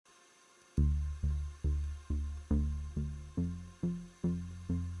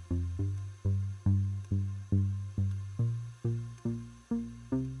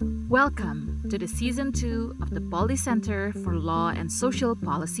Welcome to the Season 2 of the Baldy Center for Law and Social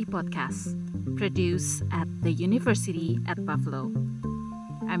Policy podcast, produced at the University at Buffalo.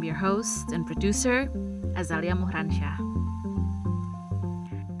 I'm your host and producer, Azalia Mohransha.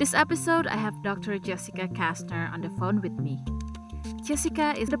 This episode, I have Dr. Jessica Castner on the phone with me.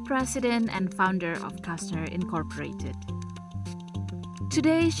 Jessica is the president and founder of Castner Incorporated.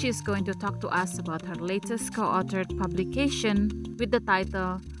 Today, she is going to talk to us about her latest co-authored publication with the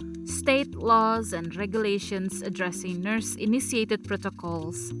title State Laws and Regulations Addressing Nurse-Initiated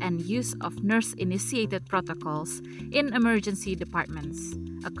Protocols and Use of Nurse-Initiated Protocols in Emergency Departments,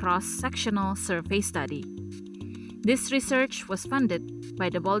 a cross-sectional survey study. This research was funded by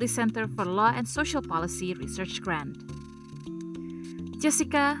the Baldy Center for Law and Social Policy Research Grant.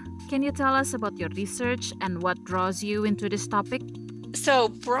 Jessica, can you tell us about your research and what draws you into this topic? So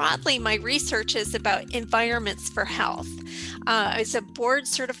broadly, my research is about environments for health. As a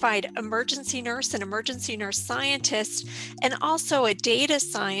board-certified emergency nurse and emergency nurse scientist, and also a data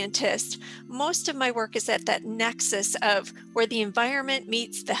scientist, most of my work is at that nexus of where the environment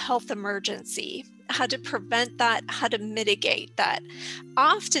meets the health emergency, how to prevent that, how to mitigate that.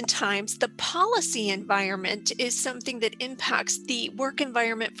 Oftentimes, the policy environment is something that impacts the work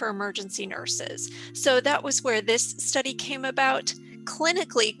environment for emergency nurses. So that was where this study came about.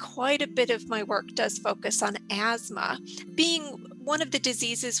 Clinically, quite a bit of my work does focus on asthma, being one of the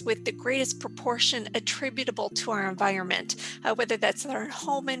diseases with the greatest proportion attributable to our environment, whether that's our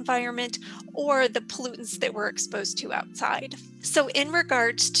home environment or the pollutants that we're exposed to outside. So in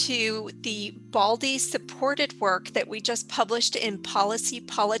regards to the Baldy supported work that we just published in Policy,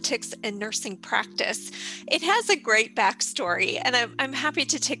 Politics, and Nursing Practice, it has a great backstory, and I'm happy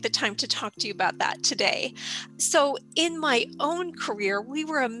to take the time to talk to you about that today. So in my own career, we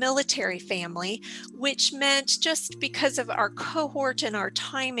were a military family, which meant just because of our cohort and our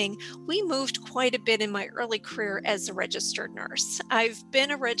timing, we moved quite a bit in my early career as a registered nurse. I've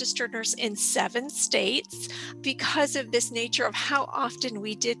been a registered nurse in 7 states because of this nature of how often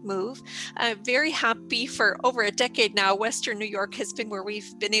we did move. I'm very happy for over a decade now. Western New York has been where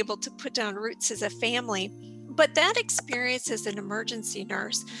we've been able to put down roots as a family. But that experience as an emergency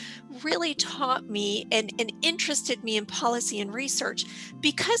nurse really taught me and interested me in policy and research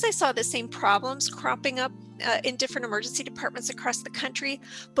because I saw the same problems cropping up in different emergency departments across the country,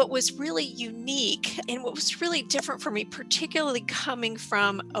 but was really unique. And what was really different for me, particularly coming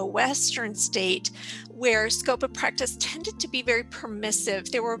from a Western state where scope of practice tended to be very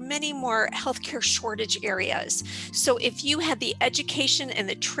permissive, there were many more healthcare shortage areas. So if you had the education and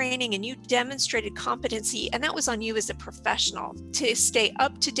the training and you demonstrated competency, and that was on you as a professional to stay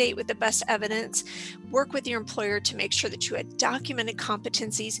up to date with the best evidence, work with your employer to make sure that you had documented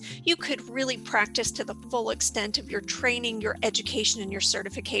competencies, you could really practice to the full extent of your training, your education, and your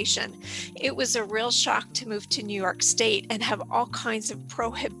certification. It was a real shock to move to New York State and have all kinds of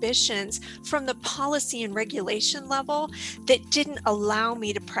prohibitions from the policy and regulation level that didn't allow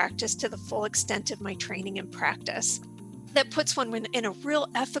me to practice to the full extent of my training and practice. That puts one in a real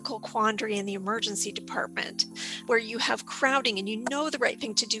ethical quandary in the emergency department, where you have crowding and you know the right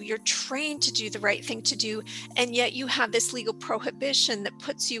thing to do, you're trained to do the right thing to do, and yet you have this legal prohibition that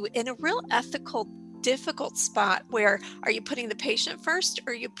puts you in a real ethical difficult spot where are you putting the patient first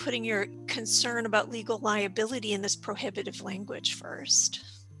or are you putting your concern about legal liability in this prohibitive language first?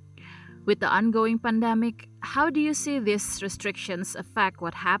 With the ongoing pandemic, how do you see these restrictions affect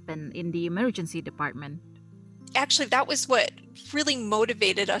what happened in the emergency department? Actually, that was what really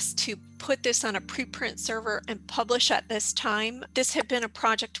motivated us to put this on a preprint server and publish at this time. This had been a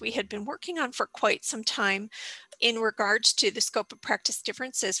project we had been working on for quite some time in regards to the scope of practice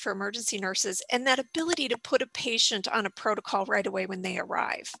differences for emergency nurses and that ability to put a patient on a protocol right away when they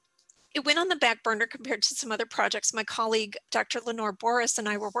arrive. It went on the back burner compared to some other projects my colleague, Dr. Lenore Boris, and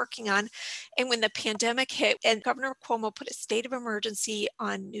I were working on. And when the pandemic hit and Governor Cuomo put a state of emergency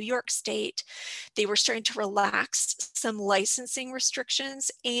on New York State, they were starting to relax some licensing restrictions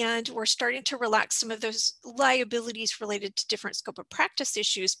and were starting to relax some of those liabilities related to different scope of practice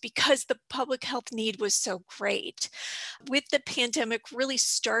issues because the public health need was so great. With the pandemic really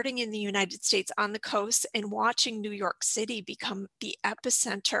starting in the United States on the coast and watching New York City become the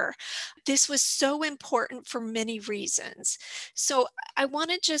epicenter, this was so important for many reasons. So I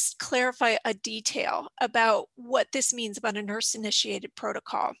want to just clarify a detail about what this means about a nurse-initiated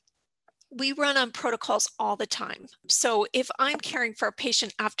protocol. We run on protocols all the time. So if I'm caring for a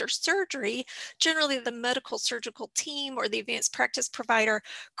patient after surgery, generally the medical surgical team or the advanced practice provider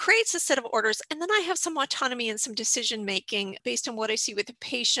creates a set of orders, and then I have some autonomy and some decision making based on what I see with the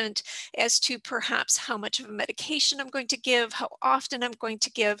patient as to perhaps how much of a medication I'm going to give, how often I'm going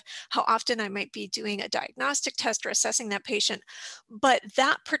to give, how often I might be doing a diagnostic test or assessing that patient. But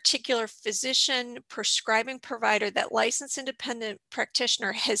that particular physician, prescribing provider, that licensed independent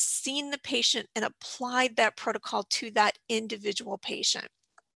practitioner has seen the patient and applied that protocol to that individual patient.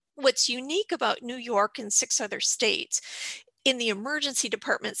 What's unique about New York and 6 other states in the emergency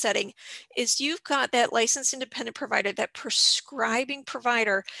department setting is you've got that licensed independent provider, that prescribing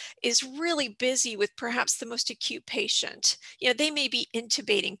provider is really busy with perhaps the most acute patient. They may be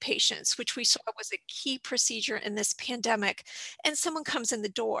intubating patients, which we saw was a key procedure in this pandemic, and someone comes in the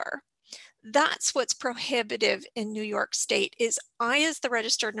door. That's what's prohibitive in New York State is I, as the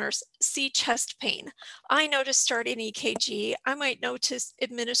registered nurse, see chest pain. I know to start an EKG. I might know to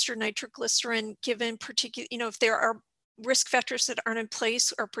administer nitroglycerin given particular, if there are risk factors that aren't in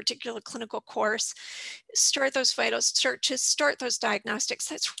place or particular clinical course, start those vitals, start those diagnostics.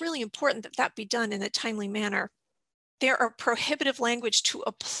 That's really important that that be done in a timely manner. There are prohibitive language to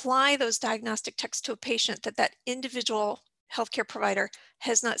apply those diagnostic texts to a patient that individual healthcare provider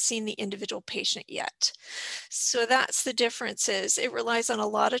has not seen the individual patient yet. So that's the difference is it relies on a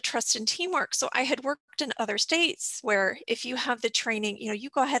lot of trust and teamwork. So I had worked in other states where if you have the training, you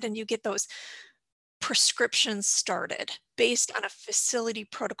go ahead and you get those prescriptions started based on a facility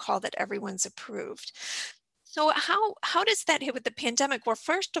protocol that everyone's approved. So how does that hit with the pandemic? Well,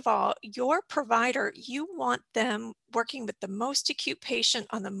 first of all, your provider, you want them working with the most acute patient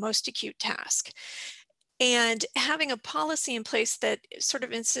on the most acute task. And having a policy in place that sort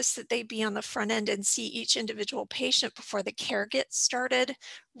of insists that they be on the front end and see each individual patient before the care gets started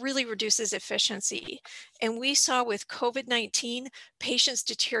really reduces efficiency. And we saw with COVID-19, patients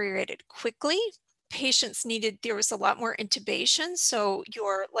deteriorated quickly. There was a lot more intubation. So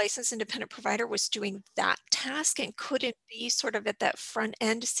your licensed independent provider was doing that task and couldn't be sort of at that front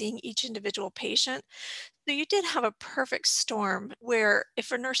end seeing each individual patient. So you did have a perfect storm where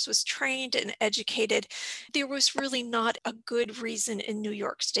if a nurse was trained and educated, there was really not a good reason in New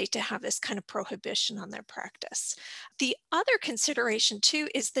York State to have this kind of prohibition on their practice. The other consideration too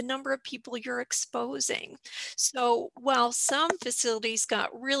is the number of people you're exposing. So while some facilities got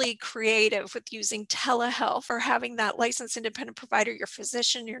really creative with using telehealth or having that licensed independent provider, your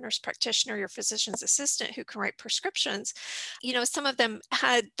physician, your nurse practitioner, your physician's assistant who can write prescriptions, some of them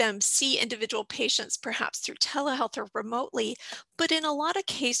had them see individual patients perhaps through telehealth or remotely, but in a lot of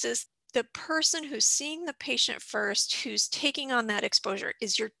cases, the person who's seeing the patient first, who's taking on that exposure,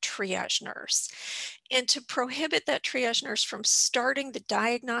 is your triage nurse. And to prohibit that triage nurse from starting the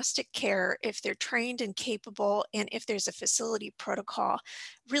diagnostic care, if they're trained and capable, and if there's a facility protocol,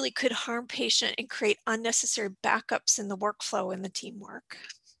 really could harm patient and create unnecessary backups in the workflow and the teamwork.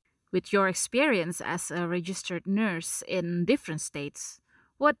 With your experience as a registered nurse in different states,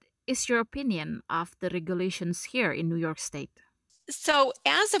 what is your opinion of the regulations here in New York State? So,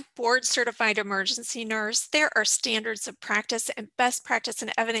 as a board certified emergency nurse, there are standards of practice and best practice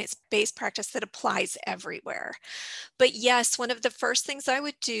and evidence based practice that applies everywhere. But yes, one of the first things I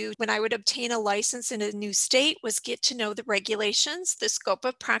would do when I would obtain a license in a new state was get to know the regulations, the scope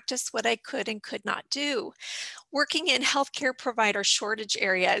of practice, what I could and could not do. Working in healthcare provider shortage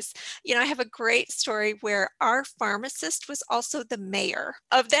areas, I have a great story where our pharmacist was also the mayor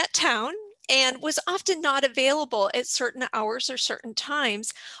of that town and was often not available at certain hours or certain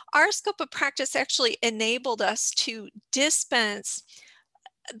times. Our scope of practice actually enabled us to dispense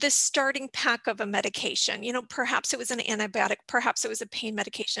the starting pack of a medication. Perhaps it was an antibiotic, perhaps it was a pain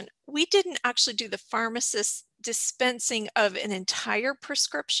medication. We didn't actually do the pharmacist dispensing of an entire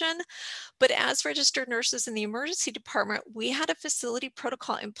prescription, but as registered nurses in the emergency department, we had a facility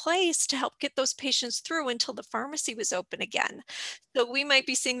protocol in place to help get those patients through until the pharmacy was open again. So we might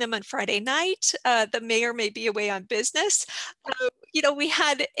be seeing them on Friday night. The mayor may be away on business. We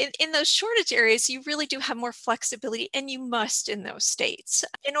had in those shortage areas, you really do have more flexibility, and you must in those states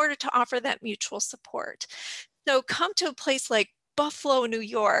in order to offer that mutual support. So come to a place like Buffalo, New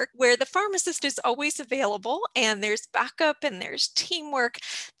York, where the pharmacist is always available and there's backup and there's teamwork.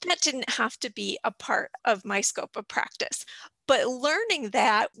 That didn't have to be a part of my scope of practice. But learning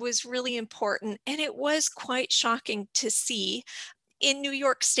that was really important. And it was quite shocking to see in New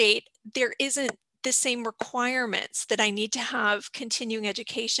York State, there isn't the same requirements that I need to have continuing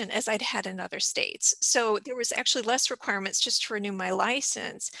education as I'd had in other states. So there was actually less requirements just to renew my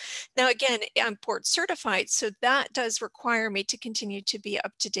license. Now, again, I'm board certified, so that does require me to continue to be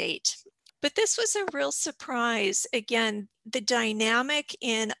up to date But this was a real surprise. Again, the dynamic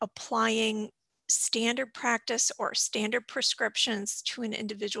in applying standard practice or standard prescriptions to an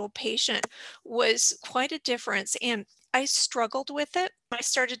individual patient was quite a difference. And I struggled with it. I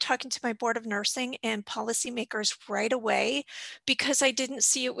started talking to my board of nursing and policymakers right away because I didn't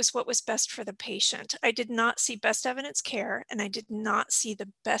see it was what was best for the patient. I did not see best evidence care and I did not see the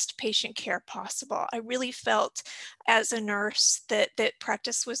best patient care possible. I really felt as a nurse that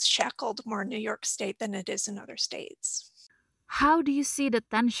practice was shackled more in New York State than it is in other states. How do you see the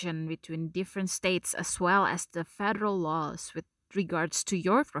tension between different states as well as the federal laws with regards to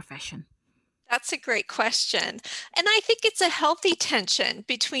your profession? That's a great question. And I think it's a healthy tension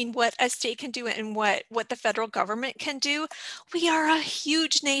between what a state can do and what the federal government can do. We are a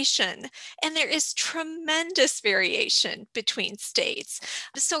huge nation and there is tremendous variation between states.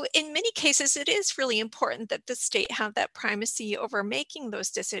 So in many cases, it is really important that the state have that primacy over making those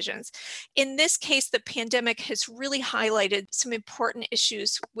decisions. In this case, the pandemic has really highlighted some important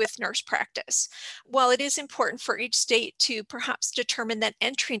issues with nurse practice. While it is important for each state to perhaps determine that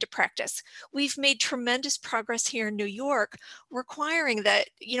entry into practice, we've made tremendous progress here in New York, requiring that,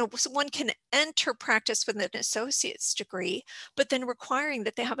 one can enter practice with an associate's degree, but then requiring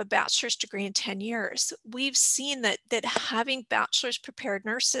that they have a bachelor's degree in 10 years. We've seen that having bachelor's prepared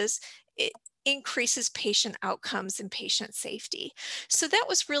nurses, it increases patient outcomes and patient safety. So that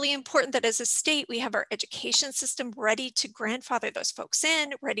was really important that as a state, we have our education system ready to grandfather those folks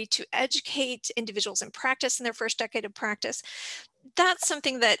in, ready to educate individuals in practice in their first decade of practice. That's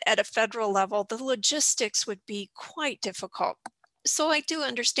something that at a federal level, the logistics would be quite difficult. So I do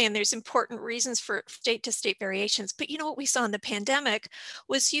understand there's important reasons for state to state variations, but what we saw in the pandemic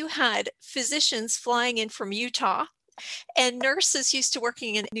was you had physicians flying in from Utah and nurses used to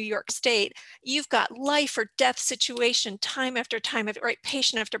working in New York State. You've got life or death situation time after time, right?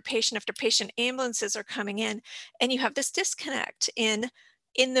 Patient after patient after patient, ambulances are coming in, and you have this disconnect in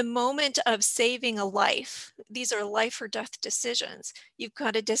the moment of saving a life. These are life or death decisions. You've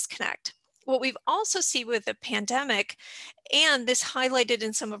got a disconnect. What we've also seen with the pandemic, and this highlighted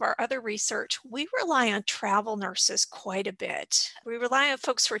in some of our other research, we rely on travel nurses quite a bit. We rely on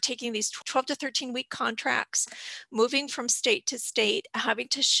folks who are taking these 12 to 13-week contracts, moving from state to state, having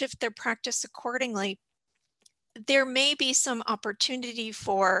to shift their practice accordingly. There may be some opportunity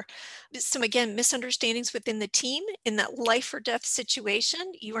for some, again, misunderstandings within the team in that life or death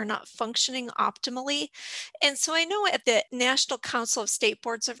situation. You are not functioning optimally. And so I know at the National Council of State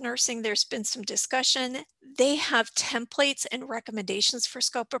Boards of Nursing, there's been some discussion. They have templates and recommendations for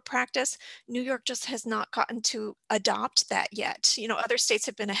scope of practice. New York just has not gotten to adopt that yet. Other states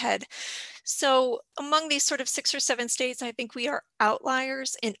have been ahead. So among these sort of 6 or 7 states, I think we are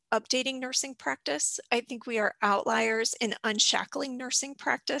outliers in updating nursing practice. I think we are outliers in unshackling nursing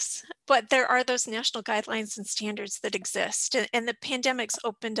practice, but there are those national guidelines and standards that exist. And the pandemic's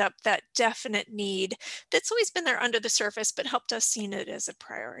opened up that definite need that's always been there under the surface, but helped us see it as a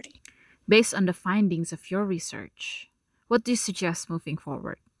priority. Based on the findings of your research, what do you suggest moving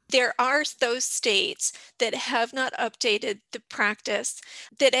forward? There are those states that have not updated the practice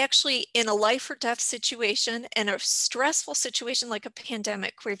that actually in a life or death situation and a stressful situation like a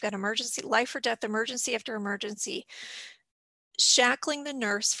pandemic where you've got emergency, life or death, emergency after emergency, shackling the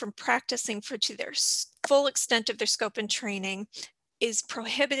nurse from practicing to their full extent of their scope and training is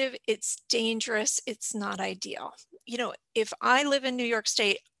prohibitive, it's dangerous, it's not ideal. If I live in New York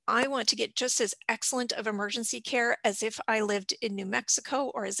State, I want to get just as excellent of emergency care as if I lived in New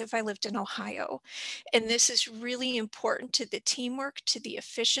Mexico or as if I lived in Ohio. And this is really important to the teamwork, to the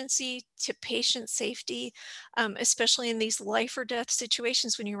efficiency, to patient safety, especially in these life or death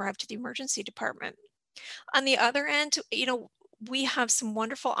situations when you arrive to the emergency department. On the other end, we have some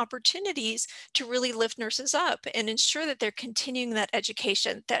wonderful opportunities to really lift nurses up and ensure that they're continuing that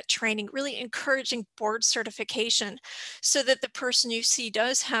education, that training, really encouraging board certification so that the person you see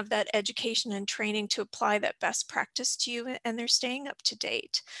does have that education and training to apply that best practice to you and they're staying up to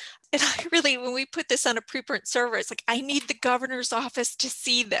date. And I really, when we put this on a preprint server, it's like, I need the governor's office to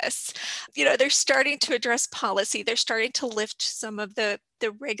see this. They're starting to address policy. They're starting to lift some of the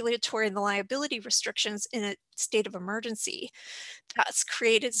regulatory and the liability restrictions in a state of emergency. That's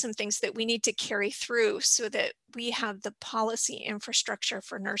created some things that we need to carry through so that we have the policy infrastructure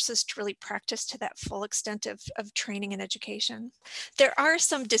for nurses to really practice to that full extent of training and education. There are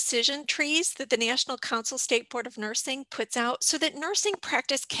some decision trees that the National Council State Board of Nursing puts out so that nursing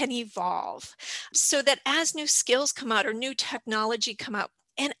practice can evolve, so that as new skills come out or new technology come out,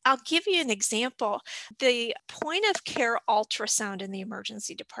 And I'll give you an example. The point of care ultrasound in the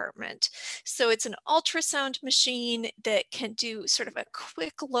emergency department. So it's an ultrasound machine that can do sort of a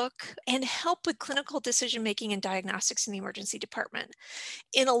quick look and help with clinical decision making and diagnostics in the emergency department.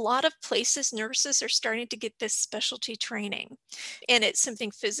 In a lot of places, nurses are starting to get this specialty training, and it's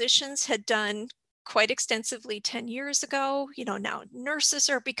something physicians had done quite extensively 10 years ago. Now nurses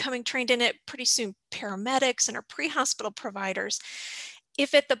are becoming trained in it, pretty soon paramedics and our pre-hospital providers.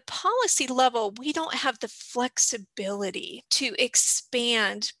 If at the policy level, we don't have the flexibility to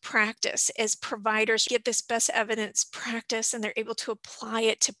expand practice as providers get this best evidence practice and they're able to apply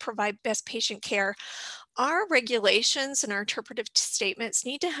it to provide best patient care, our regulations and our interpretive statements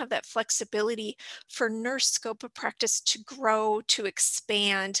need to have that flexibility for nurse scope of practice to grow, to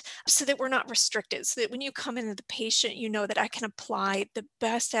expand, so that we're not restricted, so that when you come in as the patient, you know that I can apply the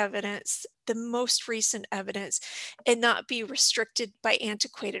best evidence, the most recent evidence, and not be restricted by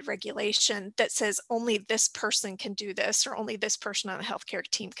antiquated regulation that says only this person can do this or only this person on the healthcare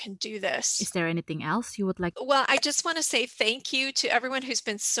team can do this. Is there anything else you would like? Well, I just want to say thank you to everyone who's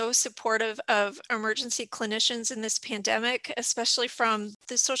been so supportive of emergency clinicians in this pandemic, especially from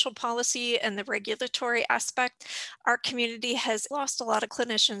the social policy and the regulatory aspect. Our community has lost a lot of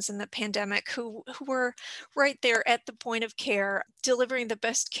clinicians in the pandemic who were right there at the point of care, delivering the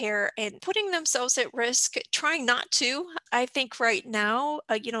best care and putting themselves at risk, trying not to. I think right now,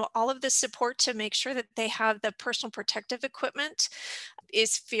 all of the support to make sure that they have the personal protective equipment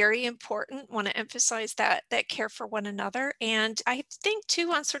is very important. Want to emphasize that care for one another. And I think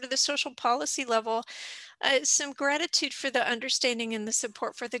too, on sort of the social policy level, some gratitude for the understanding and the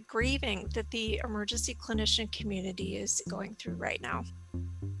support for the grieving that the emergency clinician community is going through right now.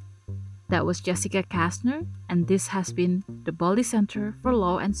 That was Jessica Castner, and this has been the Baldy Center for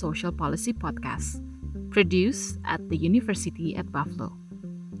Law and Social Policy podcast, produced at the University at Buffalo.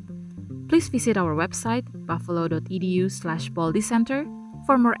 Please visit our website, buffalo.edu/baldycenter,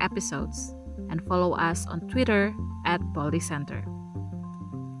 for more episodes, and follow us on Twitter @Baldy Center.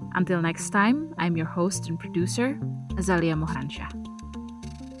 Until next time, I'm your host and producer, Azalia Mohransyah.